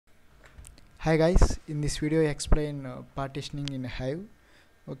Hi guys, in this video I explain partitioning in Hive.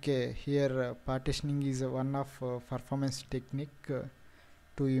 Okay, here partitioning is one of performance technique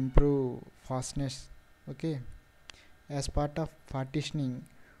to improve fastness. Okay, as part of partitioning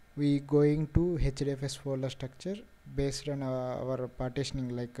we going to HDFS folder structure based on our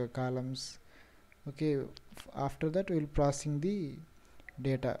partitioning like columns. Okay, after that we will processing the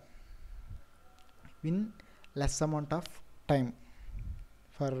data in less amount of time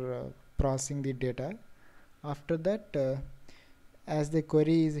for processing the data. After that as the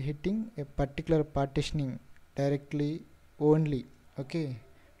query is hitting a particular partitioning directly only, okay,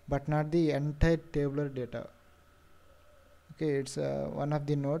 but not the entire tabular data. Okay, it's one of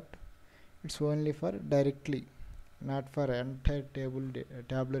the note, it's only for directly, not for entire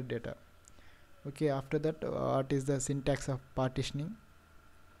tabular data. Okay, after that what is the syntax of partitioning?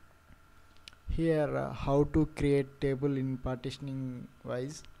 Here how to create table in partitioning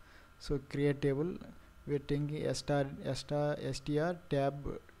wise. So create table, we are taking str tab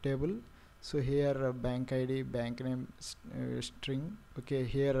table. So here bank id, bank name, string. Okay,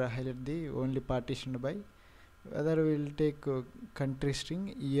 here highlight the only partitioned by, whether we will take country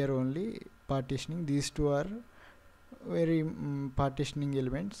string, year only partitioning. These two are very partitioning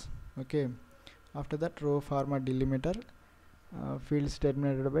elements. Okay, after that row format delimiter, fields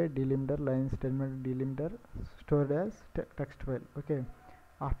terminated by delimiter, lines terminated delimiter, stored as text file. Okay,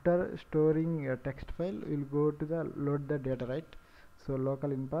 after storing a text file we'll go to the load the data, right? So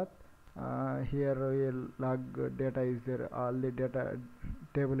local in path, here we'll log data is there, all the data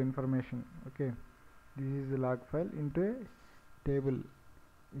table information. Okay, this is the log file into a table,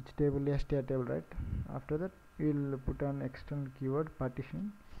 which table? str table, right? After that we'll put on external keyword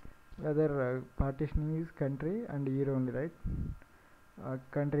partition, whether partitioning is country and year only, right?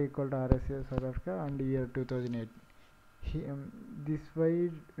 Country equal to RSA South Africa and year 2008. This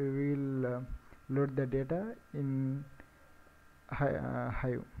way we will load the data in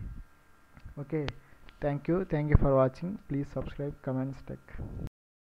Hive. Okay, thank you for watching. Please subscribe, comments, tech.